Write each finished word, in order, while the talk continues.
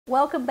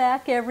Welcome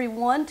back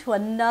everyone to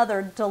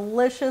another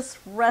delicious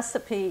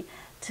recipe.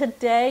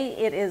 Today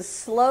it is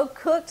slow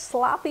cooked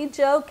sloppy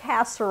joe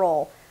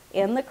casserole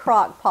in the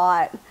crock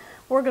pot.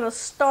 We're going to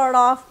start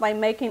off by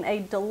making a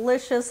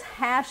delicious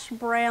hash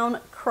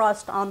brown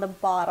crust on the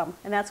bottom,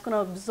 and that's going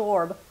to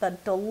absorb the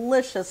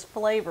delicious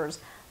flavors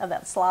of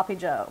that sloppy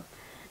joe.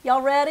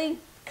 Y'all ready?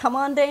 Come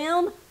on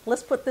down.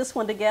 Let's put this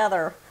one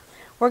together.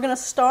 We're going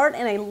to start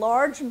in a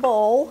large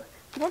bowl.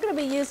 We're going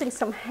to be using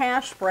some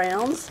hash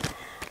browns.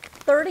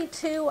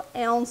 32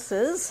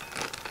 ounces.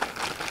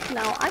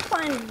 Now I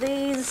find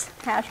these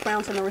hash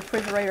browns in the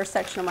refrigerator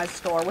section of my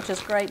store, which is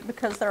great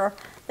because they're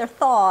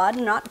thawed,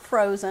 not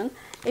frozen.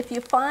 If you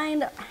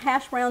find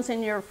hash browns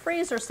in your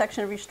freezer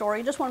section of your store,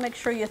 you just want to make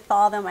sure you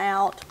thaw them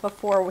out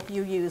before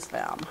you use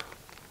them.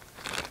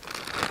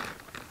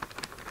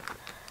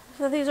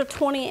 So these are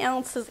 20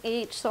 ounces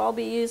each, so I'll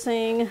be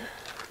using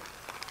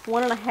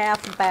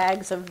 1.5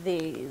 bags of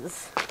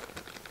these.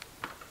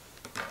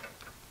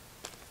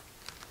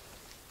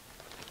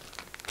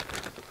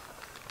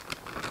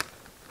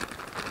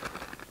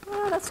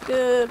 That's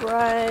good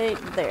right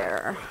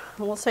there.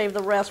 And we'll save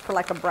the rest for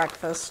like a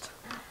breakfast.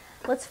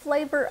 Let's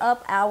flavor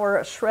up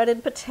our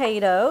shredded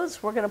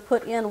potatoes. We're going to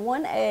put in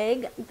 1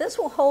 egg. This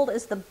will hold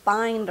as the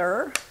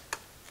binder.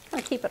 I'm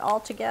going to keep it all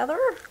together.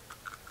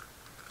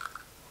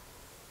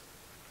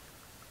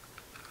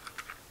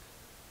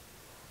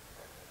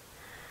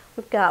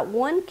 We've got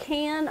 1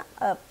 can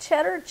of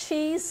cheddar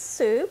cheese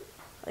soup.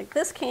 Like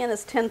this can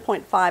is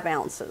 10.5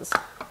 ounces.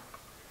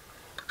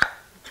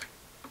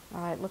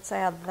 All right, let's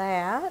add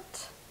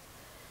that.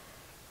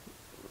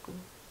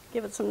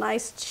 Give it some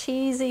nice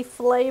cheesy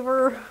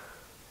flavor.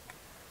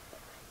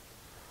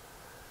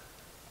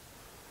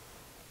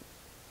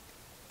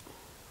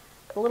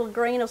 A little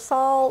grain of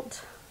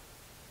salt,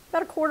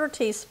 about 1/4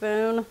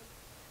 teaspoon.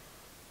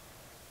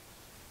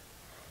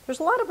 There's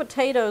a lot of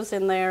potatoes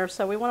in there,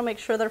 so we want to make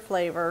sure they're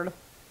flavored.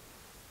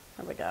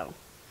 There we go.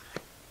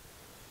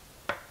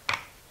 I'm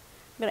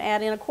going to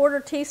add in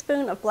 1/4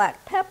 teaspoon of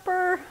black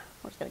pepper.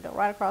 We're just going to go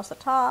right across the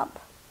top.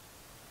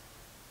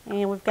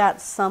 And we've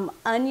got some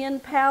onion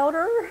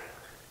powder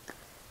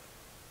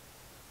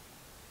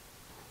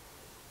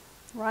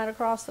right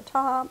across the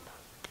top.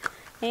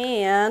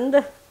 And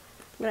I'm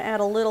going to add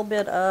a little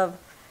bit of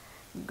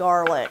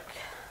garlic.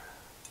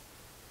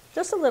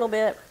 Just a little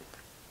bit.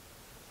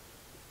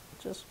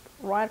 Just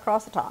right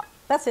across the top.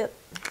 That's it.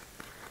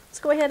 Let's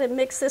go ahead and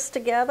mix this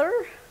together.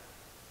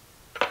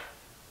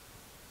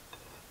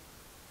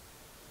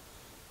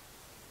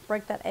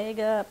 Break that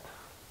egg up.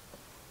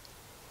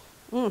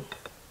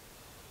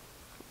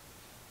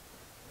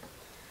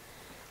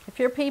 If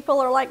your people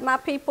are like my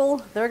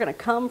people, they're going to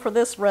come for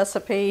this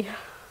recipe.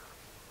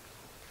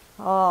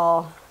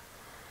 Oh,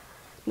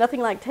 nothing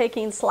like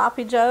taking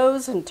sloppy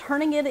joes and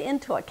turning it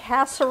into a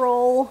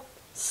casserole,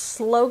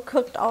 slow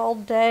cooked all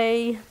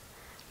day,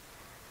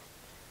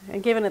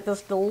 and giving it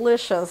this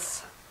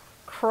delicious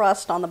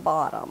crust on the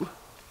bottom.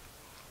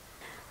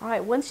 All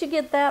right, once you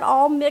get that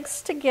all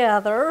mixed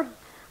together,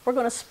 we're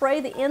going to spray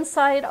the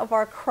inside of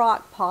our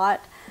crock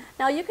pot.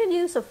 Now you can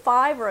use a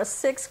 5 or a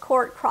 6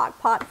 quart crock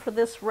pot for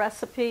this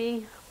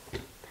recipe.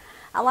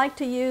 I like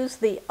to use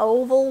the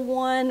oval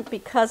one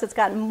because it's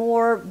got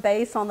more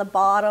base on the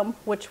bottom,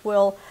 which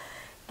will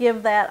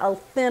give that a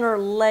thinner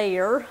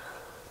layer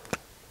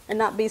and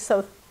not be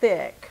so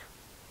thick.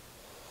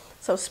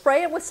 So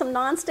spray it with some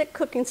nonstick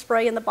cooking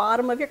spray in the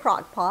bottom of your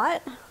crock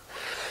pot.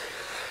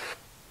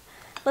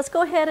 Let's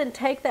go ahead and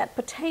take that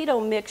potato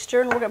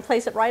mixture and we're going to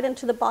place it right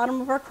into the bottom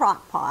of our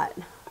crock pot.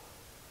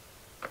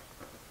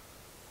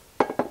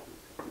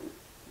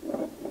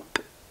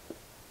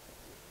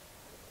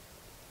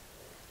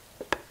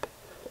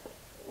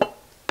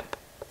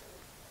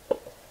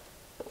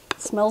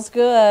 Smells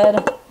good.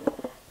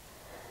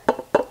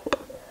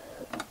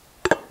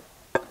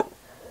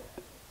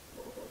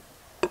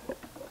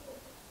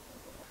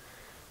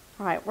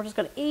 All right, we're just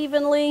going to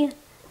evenly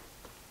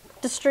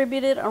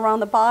distribute it around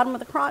the bottom of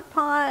the crock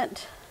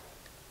pot,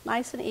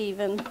 nice and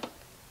even.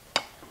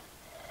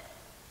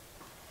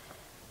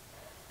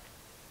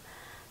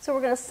 So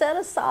we're going to set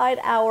aside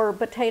our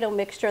potato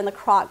mixture in the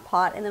crock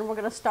pot, and then we're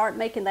going to start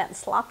making that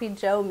sloppy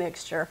joe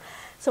mixture.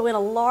 So in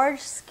a large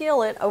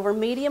skillet over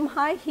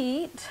medium-high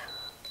heat,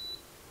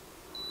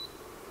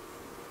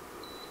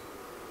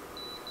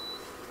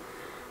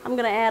 I'm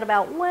going to add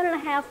about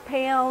 1.5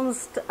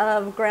 pounds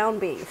of ground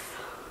beef.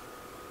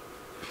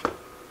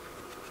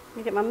 Let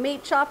me get my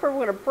meat chopper.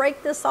 We're going to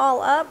break this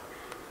all up.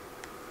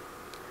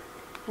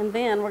 And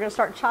then we're going to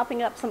start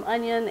chopping up some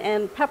onion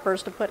and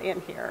peppers to put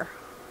in here.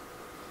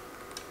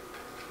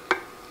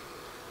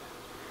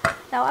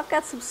 Now I've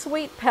got some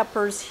sweet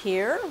peppers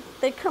here.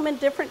 They come in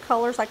different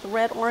colors like the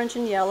red, orange,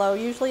 and yellow.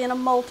 Usually in a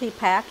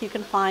multi-pack you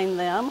can find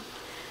them.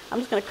 I'm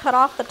just going to cut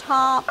off the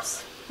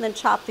tops and then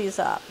chop these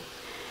up.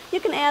 You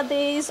can add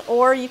these,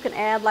 or you can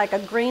add like a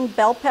green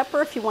bell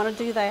pepper if you want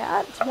to do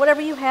that. Whatever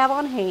you have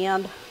on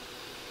hand.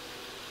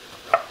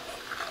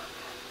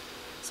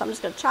 So I'm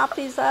just going to chop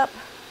these up.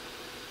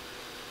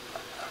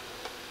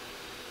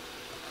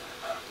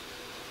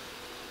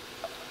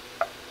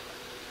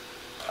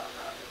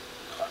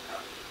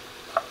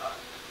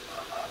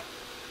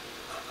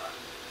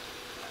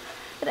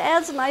 It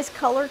adds a nice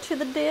color to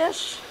the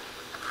dish.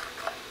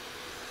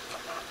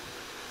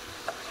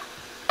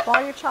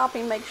 While you're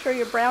chopping, make sure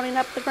you're browning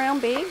up the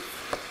ground beef.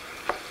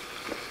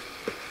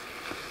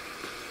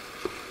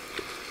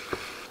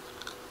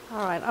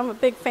 All right, I'm a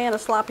big fan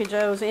of sloppy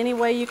joes any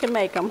way you can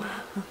make them.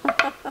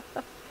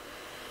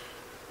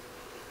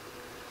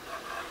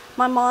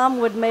 My mom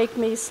would make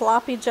me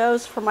sloppy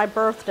joes for my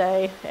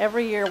birthday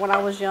every year when I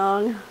was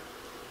young.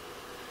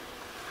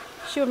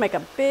 She would make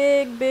a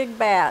big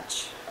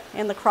batch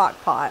in the crock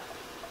pot.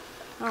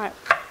 All right,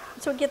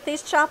 so we get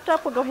these chopped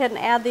up. We'll go ahead and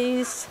add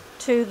these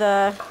to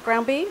the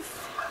ground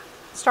beef.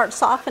 Start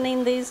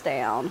softening these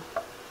down.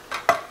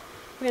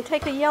 We're gonna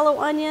take a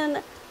yellow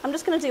onion. I'm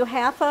just gonna do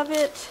half of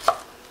it.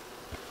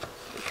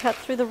 Cut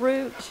through the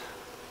root.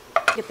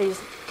 Get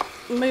these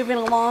moving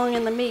along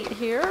in the meat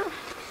here.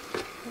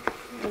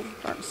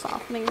 Start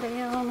softening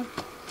down.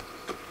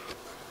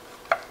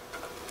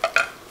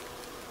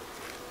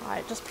 All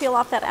right, just peel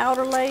off that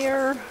outer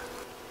layer.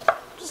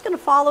 Just gonna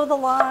follow the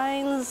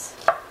lines.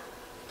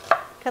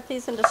 Cut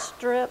these into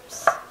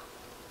strips.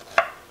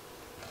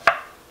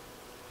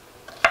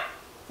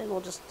 Then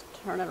we'll just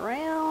turn it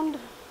around,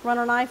 run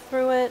our knife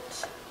through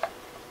it,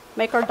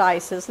 make our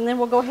dices, and then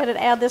we'll go ahead and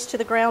add this to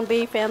the ground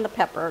beef and the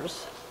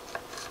peppers.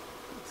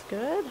 That's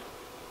good.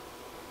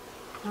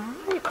 All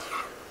right.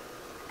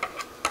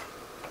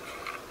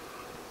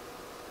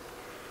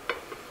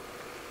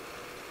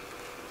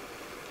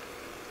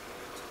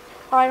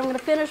 All right, I'm going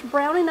to finish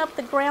browning up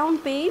the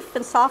ground beef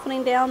and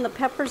softening down the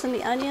peppers and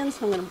the onions.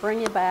 I'm going to bring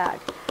you back.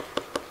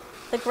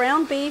 The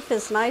ground beef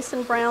is nice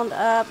and browned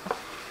up.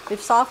 We've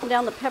softened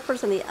down the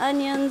peppers and the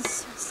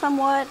onions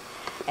somewhat.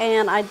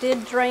 And I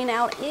did drain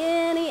out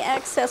any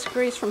excess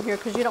grease from here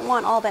because you don't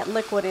want all that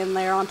liquid in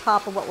there on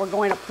top of what we're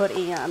going to put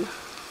in.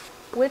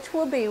 Which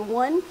will be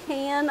 1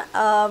 can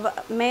of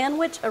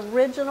Manwich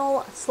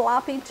Original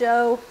Sloppy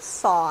Joe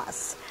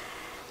sauce.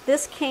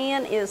 This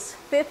can is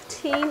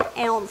 15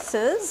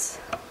 ounces.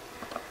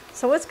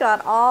 So it's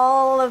got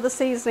all of the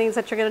seasonings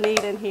that you're going to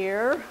need in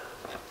here.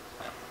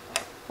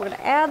 We're going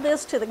to add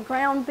this to the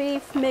ground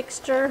beef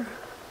mixture.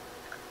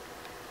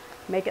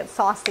 Make it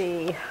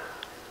saucy.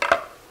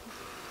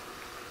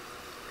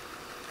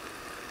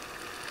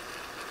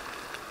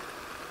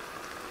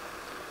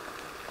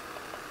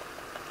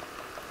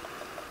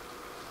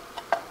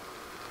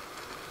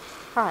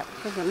 All right,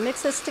 we're going to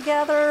mix this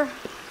together.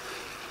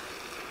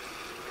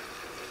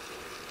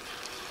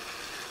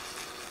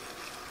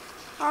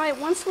 All right,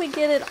 once we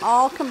get it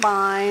all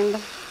combined,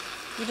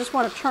 you just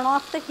want to turn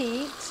off the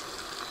heat.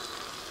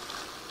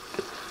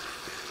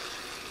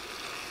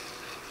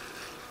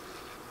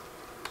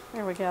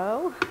 There we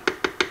go.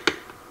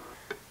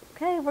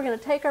 Okay, we're going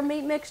to take our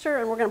meat mixture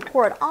and we're going to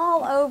pour it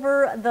all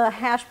over the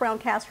hash brown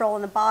casserole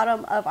in the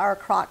bottom of our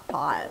crock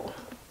pot.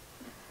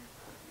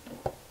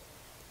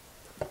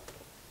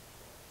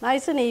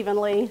 Nice and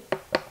evenly.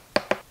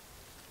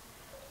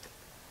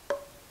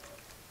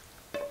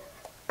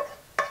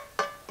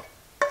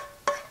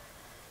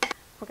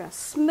 We're going to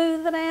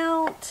smooth it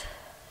out.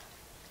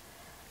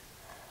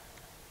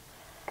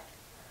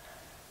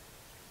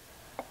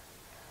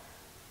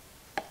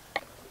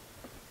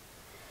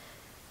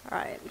 All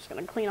right, I'm just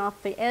going to clean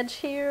off the edge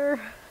here.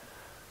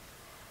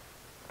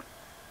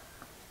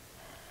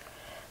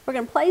 We're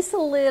going to place the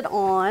lid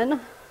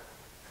on,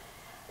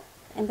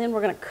 and then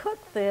we're going to cook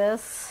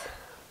this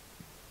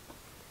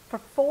for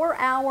 4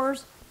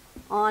 hours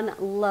on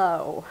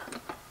low.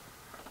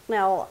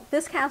 Now,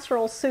 this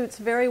casserole suits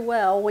very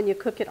well when you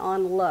cook it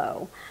on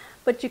low,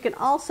 but you can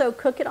also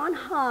cook it on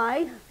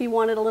high if you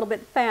want it a little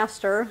bit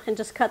faster and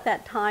just cut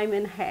that time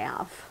in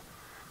half.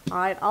 All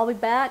right, I'll be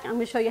back. I'm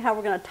going to show you how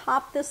we're going to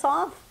top this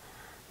off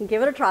and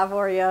give it a try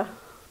for you.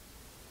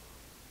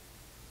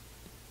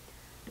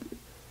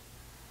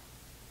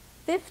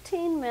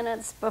 15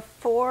 minutes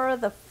before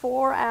the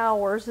 4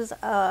 hours is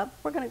up,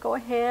 we're going to go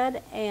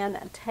ahead and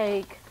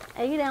take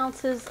 8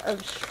 ounces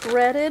of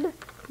shredded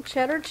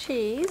cheddar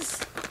cheese,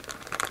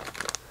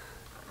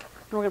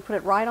 and we're going to put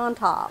it right on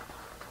top.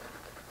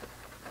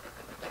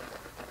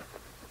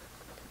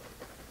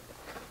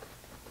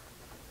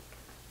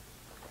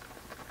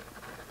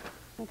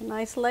 Make a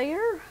nice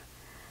layer.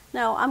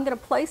 Now I'm going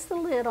to place the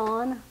lid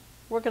on.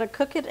 We're going to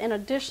cook it an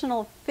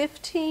additional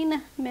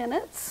 15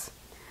 minutes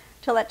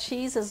till that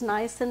cheese is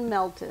nice and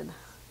melted.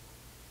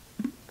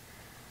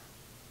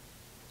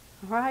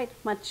 All right,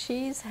 my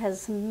cheese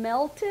has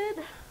melted.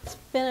 Let's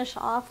finish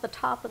off the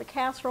top of the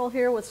casserole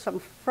here with some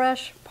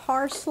fresh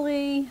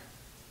parsley.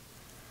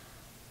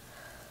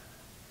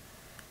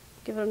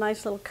 Give it a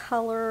nice little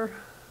color.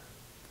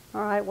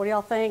 All right, what do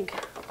y'all think?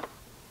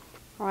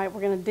 All right,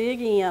 we're gonna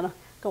dig in.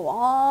 Go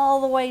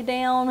all the way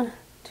down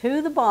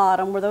to the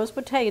bottom where those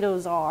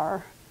potatoes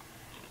are,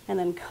 and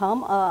then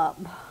come up.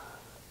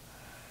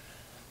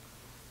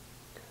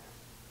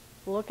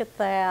 Look at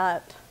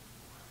that.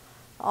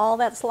 All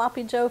that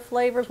sloppy joe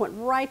flavors went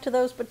right to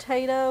those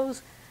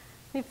potatoes.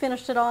 We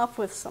finished it off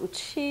with some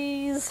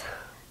cheese.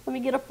 Let me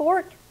get a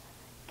fork.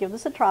 Give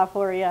this a try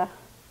for you.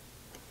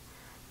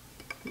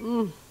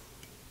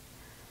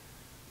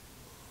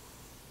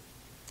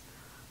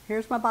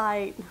 Here's my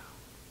bite.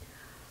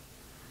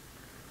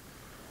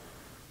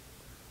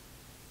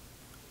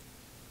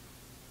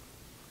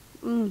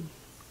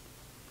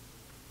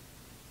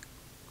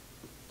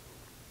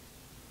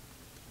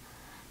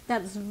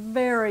 That's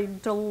very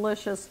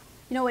delicious.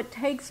 You know, it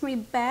takes me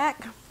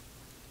back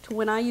to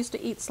when I used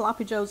to eat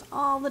sloppy joes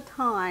all the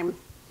time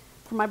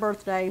for my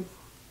birthday.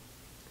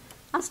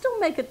 I still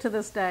make it to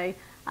this day.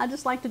 I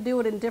just like to do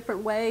it in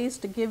different ways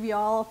to give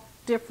y'all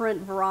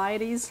different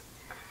varieties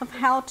of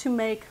how to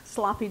make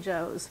sloppy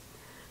joes.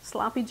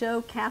 Sloppy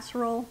joe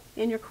casserole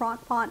in your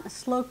crock pot,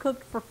 slow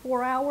cooked for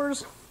 4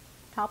 hours.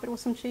 Top it with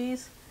some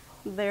cheese.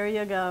 There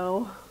you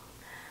go.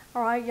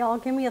 All right, y'all,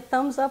 give me a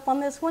thumbs up on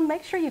this one.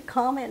 Make sure you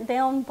comment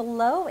down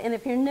below. And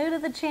if you're new to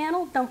the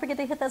channel, don't forget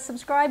to hit that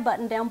subscribe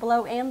button down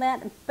below and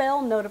that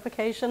bell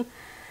notification.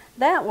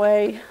 That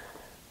way,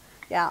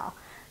 yeah,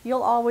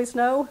 you'll always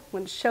know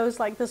when shows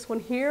like this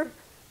one here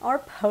are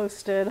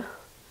posted.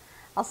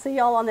 I'll see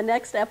y'all on the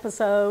next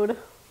episode.